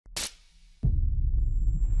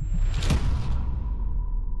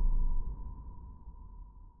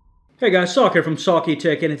Hey guys, Sak here from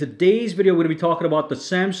SAKITECH, and in today's video we're going to be talking about the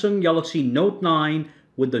Samsung Galaxy Note 9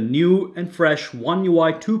 with the new and fresh One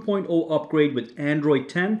UI 2.0 upgrade with Android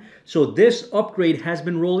 10. So this upgrade has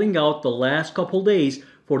been rolling out the last couple days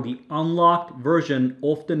for the unlocked version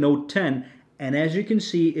of the Note 10, and as you can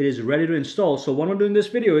see it is ready to install. So what I'm going to do in this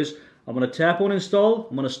video is I'm going to tap on install,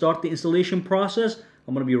 I'm going to start the installation process,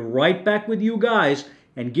 I'm going to be right back with you guys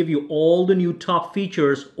and give you all the new top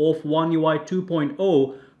features of One UI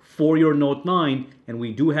 2.0 for your Note 9, and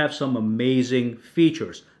we do have some amazing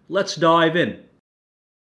features. Let's dive in.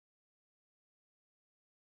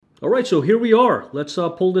 Alright, so here we are. Let's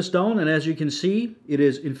pull this down, and as you can see, it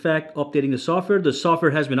is in fact updating the software. The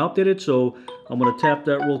software has been updated, so I'm going to tap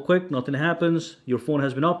that real quick. Nothing happens. Your phone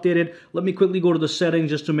has been updated. Let me quickly go to the settings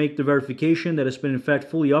just to make the verification that it's been in fact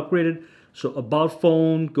fully upgraded. So about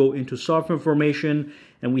phone, go into software information,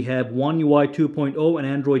 and we have One UI 2.0 and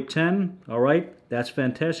Android 10. Alright, that's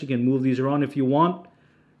fantastic. You can move these around if you want.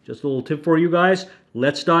 Just a little tip for you guys.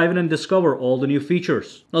 Let's dive in and discover all the new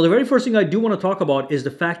features. Now the very first thing I do want to talk about is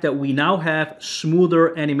the fact that we now have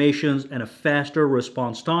smoother animations and a faster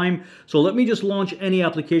response time. So let me just launch any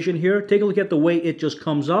application here. Take a look at the way it just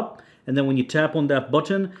comes up, and then when you tap on that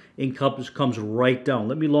button, it comes right down.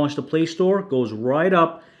 Let me launch the Play Store, goes right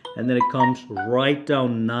up, and then it comes right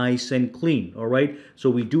down nice and clean. All right, so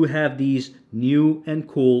we do have these new and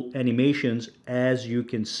cool animations, as you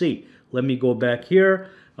can see. Let me go back here.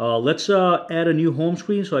 Let's add a new home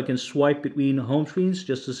screen so I can swipe between home screens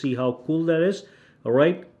just to see how cool that is. All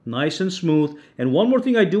right, nice and smooth. And one more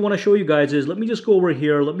thing I do want to show you guys is, let me just go over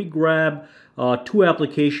here. Let me grab two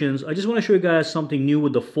applications. I just want to show you guys something new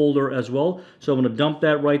with the folder as well. So I'm going to dump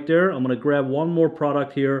that right there. I'm going to grab one more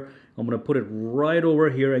product here. I'm going to put it right over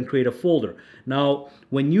here and create a folder. Now,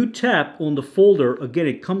 when you tap on the folder, again,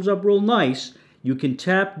 it comes up real nice. You can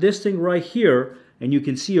tap this thing right here, and you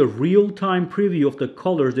can see a real-time preview of the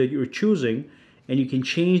colors that you're choosing, and you can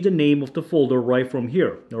change the name of the folder right from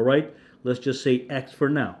here. All right, let's just say X for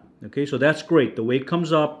now. Okay, so that's great. The way it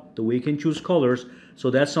comes up, the way you can choose colors, so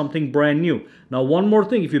that's something brand new. Now, one more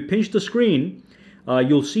thing, if you pinch the screen,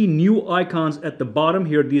 you'll see new icons at the bottom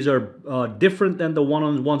here. These are different than the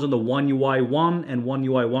ones on the One UI 1 and One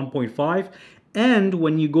UI 1.5. And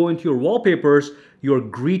when you go into your wallpapers, you're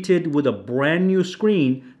greeted with a brand new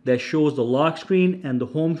screen that shows the lock screen and the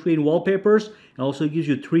home screen wallpapers, and also gives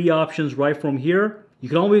you three options right from here. You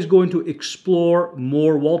can always go into explore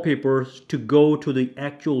more wallpapers to go to the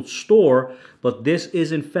actual store, but this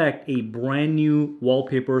is in fact a brand new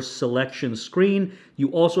wallpaper selection screen. You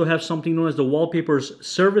also have something known as the wallpapers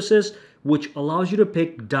services, which allows you to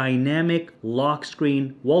pick dynamic lock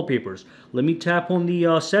screen wallpapers. Let me tap on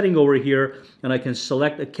the setting over here, and I can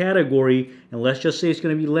select a category, and let's just say it's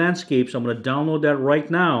going to be landscapes. I'm going to download that right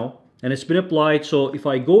now, and it's been applied. So if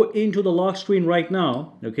I go into the lock screen right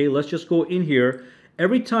now, okay, let's just go in here.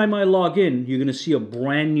 Every time I log in, you're going to see a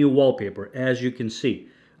brand new wallpaper, as you can see.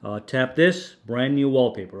 Tap this, brand new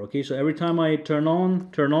wallpaper. Okay, so every time I turn on,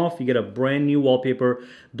 turn off, you get a brand new wallpaper.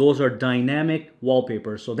 Those are dynamic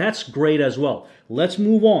wallpapers, so that's great as well. Let's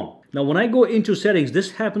move on. Now, when I go into settings,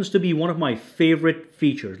 this happens to be one of my favorite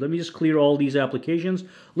features. Let me just clear all these applications.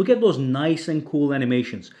 Look at those nice and cool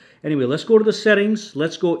animations. Anyway, let's go to the settings.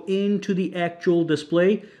 Let's go into the actual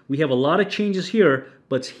display. We have a lot of changes here,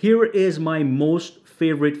 but here is my most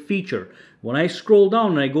favorite feature. When I scroll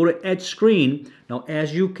down and I go to edge screen, now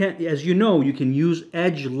as you know, you can use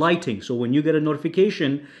edge lighting. So when you get a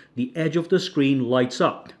notification, the edge of the screen lights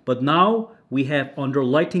up. But now we have under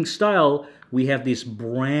lighting style, we have this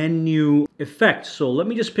brand new effect. So let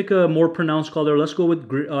me just pick a more pronounced color. Let's go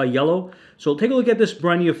with yellow. So take a look at this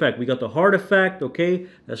brand new effect. We got the heart effect, okay,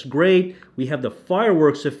 that's great. We have the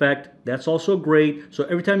fireworks effect, that's also great. So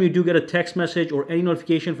every time you do get a text message or any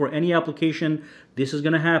notification for any application, this is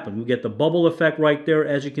gonna happen. We get the bubble effect right there,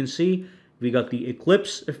 as you can see. We got the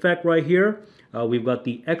eclipse effect right here. We've got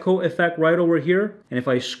the echo effect right over here. And if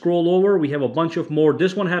I scroll over, we have a bunch of more.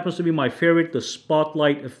 This one happens to be my favorite, the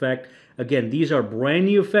spotlight effect. Again, these are brand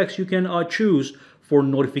new effects you can choose for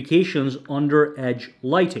notifications under edge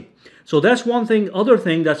lighting. So that's one thing. Other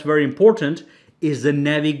thing that's very important is the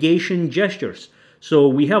navigation gestures. So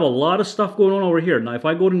we have a lot of stuff going on over here. Now, if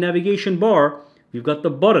I go to navigation bar, we've got the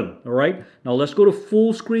button, all right? Now let's go to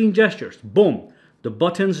full screen gestures. Boom. The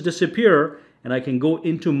buttons disappear, and I can go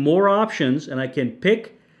into more options, and I can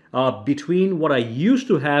pick between what I used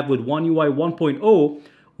to have with One UI 1.0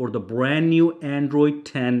 or the brand new Android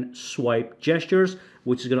 10 swipe gestures,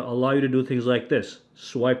 which is going to allow you to do things like this.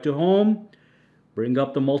 Swipe to home, bring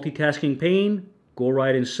up the multitasking pane, go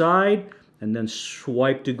right inside, and then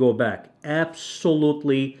swipe to go back.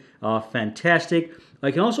 Absolutely fantastic.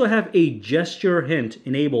 I can also have a gesture hint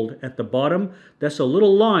enabled at the bottom. That's a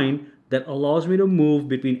little line that allows me to move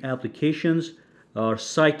between applications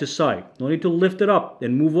side to side. No need to lift it up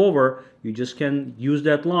and move over. You just can use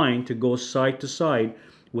that line to go side to side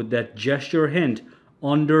with that gesture hint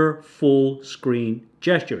under full screen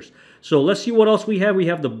gestures. So let's see what else we have. We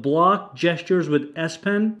have the block gestures with S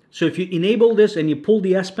Pen. So if you enable this and you pull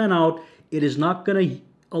the S Pen out, it is not going to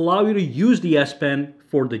allow you to use the S Pen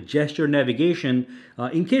for the gesture navigation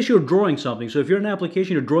in case you're drawing something. So if you're in an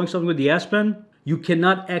application, you're drawing something with the S Pen, you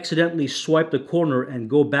cannot accidentally swipe the corner and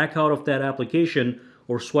go back out of that application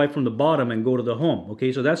or swipe from the bottom and go to the home.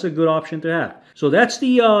 Okay, so that's a good option to have. So that's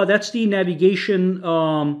the navigation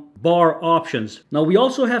bar options. Now we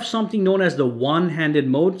also have something known as the one-handed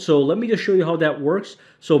mode. So let me just show you how that works.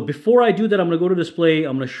 So before I do that, I'm going to go to display.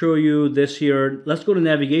 I'm going to show you this here. Let's go to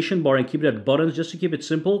navigation bar and keep it at buttons just to keep it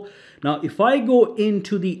simple. Now if I go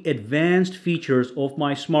into the advanced features of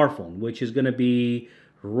my smartphone, which is going to be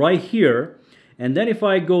right here, and then if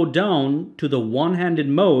I go down to the one-handed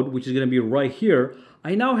mode, which is going to be right here,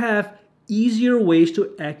 I now have easier ways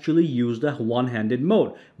to actually use the one-handed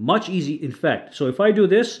mode. Much easy, in fact. So if I do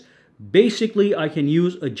this, basically I can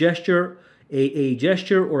use a gesture, a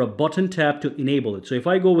gesture or a button tap to enable it. So if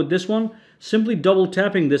I go with this one, simply double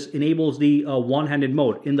tapping this enables the one-handed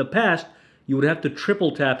mode. In the past, you would have to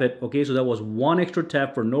triple tap it. Okay, so that was one extra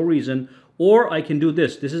tap for no reason. Or I can do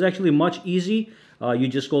this. This is actually much easy. You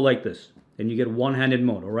just go like this, and you get one-handed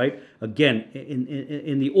mode, all right? Again,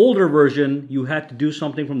 in the older version, you had to do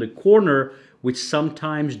something from the corner, which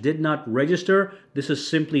sometimes did not register. This is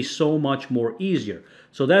simply so much more easier.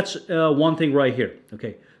 So that's one thing right here,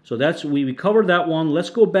 okay? So that's, we covered that one.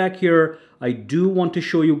 Let's go back here. I do want to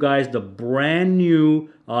show you guys the brand new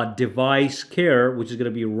device care, which is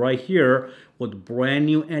gonna be right here with brand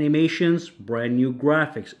new animations, brand new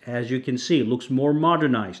graphics. As you can see, it looks more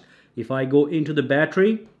modernized. If I go into the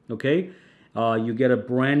battery, okay, you get a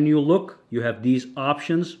brand new look. You have these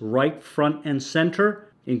options right front and center,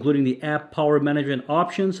 including the app power management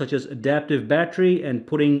options such as adaptive battery and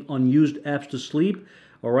putting unused apps to sleep.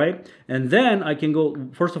 All right, and then I can go,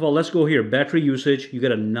 first of all, let's go here, battery usage. You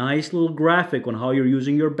get a nice little graphic on how you're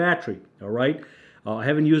using your battery. All right, I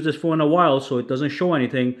haven't used this phone in a while, so it doesn't show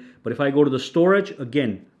anything. But if I go to the storage,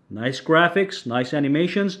 again, nice graphics, nice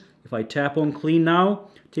animations. If I tap on clean now,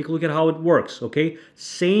 take a look at how it works, okay?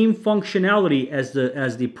 Same functionality as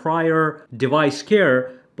the prior device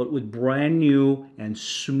care, but with brand new and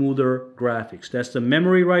smoother graphics. That's the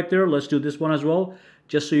memory right there. Let's do this one as well,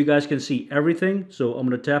 just so you guys can see everything. So I'm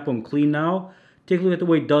gonna tap on clean now. Take a look at the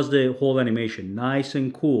way it does the whole animation. Nice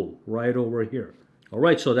and cool right over here. All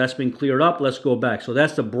right, so that's been cleared up. Let's go back. So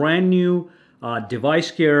that's the brand new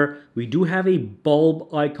device care. We do have a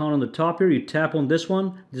bulb icon on the top here. You tap on this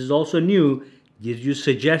one. This is also new. Gives you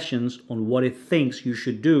suggestions on what it thinks you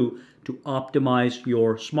should do to optimize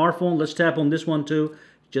your smartphone. Let's tap on this one too,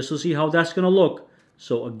 just to see how that's gonna look.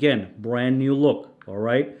 So again, brand new look, all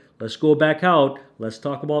right? Let's go back out. Let's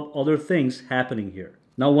talk about other things happening here.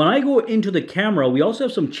 Now, when I go into the camera, we also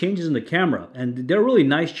have some changes in the camera, and they're really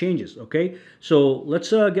nice changes, okay? So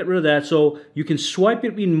let's get rid of that. So you can swipe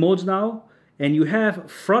between modes now, and you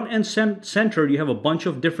have front and center, you have a bunch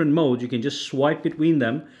of different modes. You can just swipe between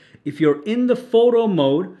them. If you're in the photo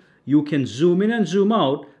mode, you can zoom in and zoom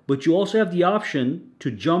out, but you also have the option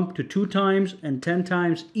to jump to 2 times and 10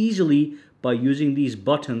 times easily by using these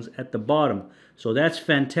buttons at the bottom. So that's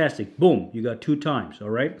fantastic. Boom, you got 2 times, all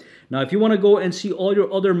right? Now, if you want to go and see all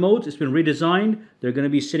your other modes, it's been redesigned. They're going to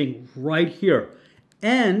be sitting right here.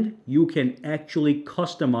 And you can actually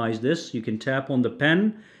customize this. You can tap on the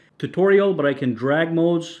pen tutorial, but I can drag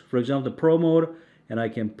modes, for example, the Pro mode, and I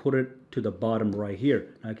can put it to the bottom right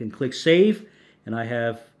here. I can click save, and I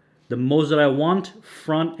have the modes that I want,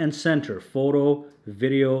 front and center, photo,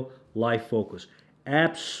 video, live focus.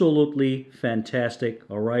 Absolutely fantastic,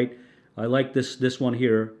 all right? I like this one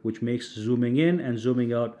here, which makes zooming in and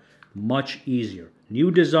zooming out much easier.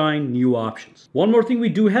 New design, new options. One more thing we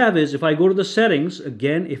do have is if I go to the settings,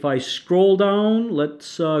 again, if I scroll down,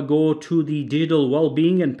 let's go to the digital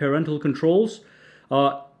well-being and parental controls.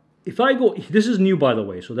 If I go, this is new by the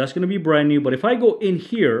way, so that's going to be brand new, but if I go in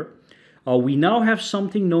here, we now have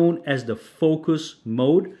something known as the focus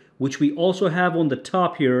mode, which we also have on the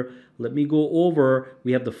top here. Let me go over,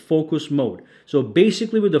 we have the focus mode. So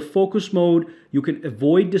basically with the focus mode, you can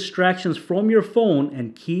avoid distractions from your phone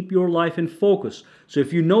and keep your life in focus. So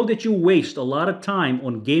if you know that you waste a lot of time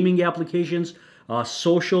on gaming applications,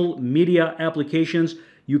 social media applications,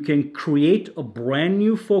 you can create a brand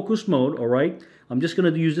new focus mode, all right? I'm just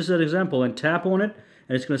gonna use this as an example and tap on it,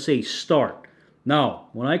 and it's gonna say start. Now,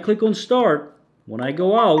 when I click on start, when I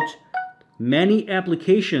go out, many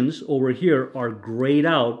applications over here are grayed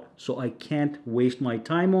out, so I can't waste my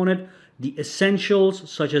time on it. The essentials,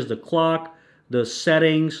 such as the clock, the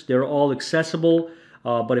settings, they're all accessible.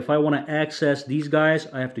 But if I want to access these guys,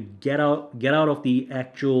 I have to get out of the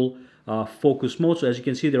actual focus mode. So as you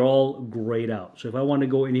can see, they're all grayed out. So if I want to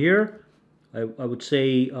go in here, I would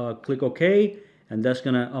say click OK, and that's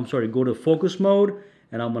gonna, go to focus mode,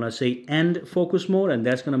 and I'm gonna say end focus mode, and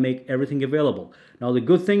that's gonna make everything available. Now the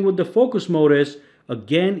good thing with the focus mode is,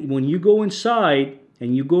 again, when you go inside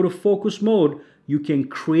and you go to focus mode, you can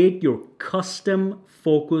create your custom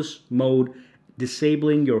focus mode,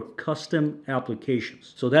 disabling your custom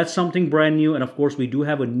applications. So that's something brand new, and of course we do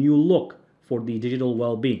have a new look for the digital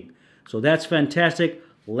well-being. So that's fantastic.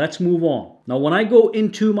 Let's move on. Now when I go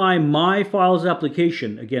into my Files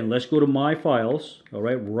application, again, let's go to My Files, all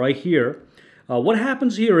right, right here. What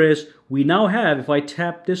happens here is we now have, if I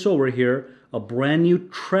tap this over here, a brand new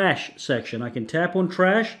trash section. I can tap on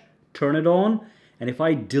trash, turn it on, and if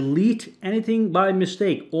I delete anything by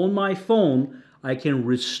mistake on my phone, I can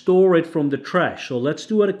restore it from the trash. So let's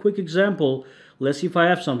do a quick example. Let's see if I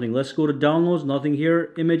have something. Let's go to downloads, nothing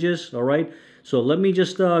here, images, all right. So let me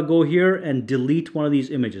just go here and delete one of these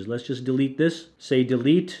images. Let's just delete this, say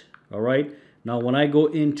delete, all right. Now when I go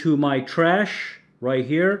into my trash right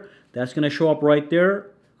here, that's gonna show up right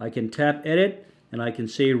there. I can tap edit and I can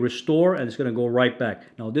say restore, and it's gonna go right back.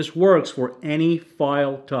 Now this works for any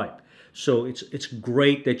file type. So it's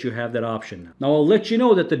great that you have that option. Now I'll let you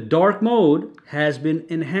know that the dark mode has been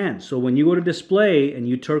enhanced. So when you go to display and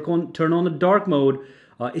you turn on the dark mode,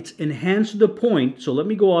 it's enhanced to the point. So let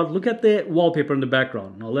me go out, look at the wallpaper in the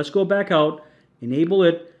background. Now let's go back out, enable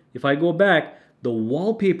it. If I go back, the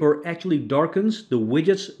wallpaper actually darkens, the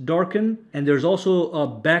widgets darken, and there's also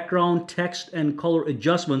background text and color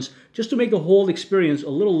adjustments just to make the whole experience a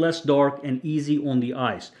little less dark and easy on the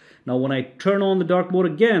eyes. Now when I turn on the dark mode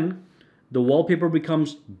again, the wallpaper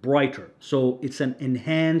becomes brighter. So it's an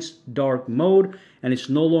enhanced dark mode, and it's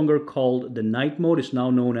no longer called the night mode. It's now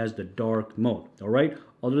known as the dark mode, all right?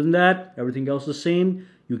 Other than that, everything else the same.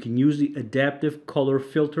 You can use the adaptive color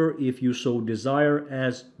filter if you so desire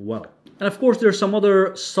as well. And of course, there's some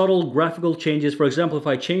other subtle graphical changes. For example, if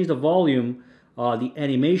I change the volume, the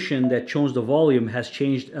animation that shows the volume has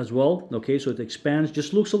changed as well. Okay, so it expands,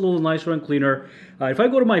 just looks a little nicer and cleaner. If I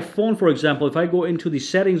go to my phone, for example, if I go into the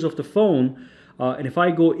settings of the phone, and if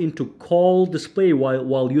I go into call display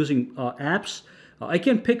while using apps, I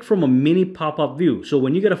can pick from a mini pop-up view. So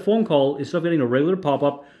when you get a phone call, instead of getting a regular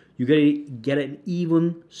pop-up, you get an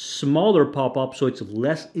even smaller pop-up, so it's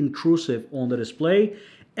less intrusive on the display.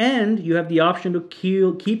 And you have the option to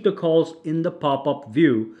keep the calls in the pop-up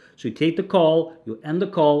view. So you take the call, you end the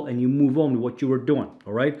call, and you move on with what you were doing,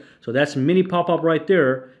 all right? So that's mini pop-up right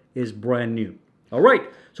there, is brand new. All right,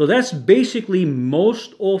 so that's basically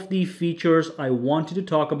most of the features I wanted to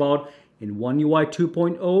talk about in One UI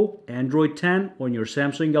 2.0, Android 10, on your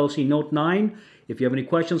Samsung Galaxy Note 9. If you have any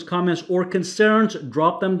questions, comments, or concerns,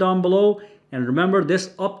 drop them down below. And remember, this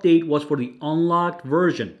update was for the unlocked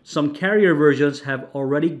version. Some carrier versions have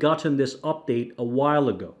already gotten this update a while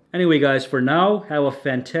ago. Anyway, guys, for now, have a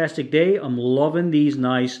fantastic day. I'm loving these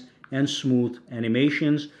nice and smooth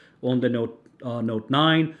animations on the Note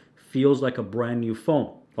 9. Feels like a brand new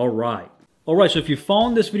phone. All right. So if you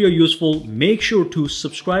found this video useful, make sure to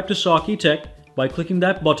subscribe to SAKITECH by clicking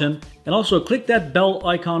that button, and also click that bell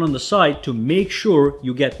icon on the side to make sure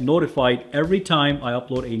you get notified every time I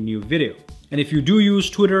upload a new video. And if you do use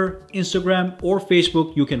Twitter, Instagram, or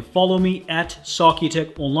Facebook, you can follow me at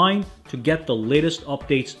SAKITECH online to get the latest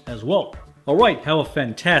updates as well. All right, have a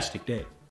fantastic day.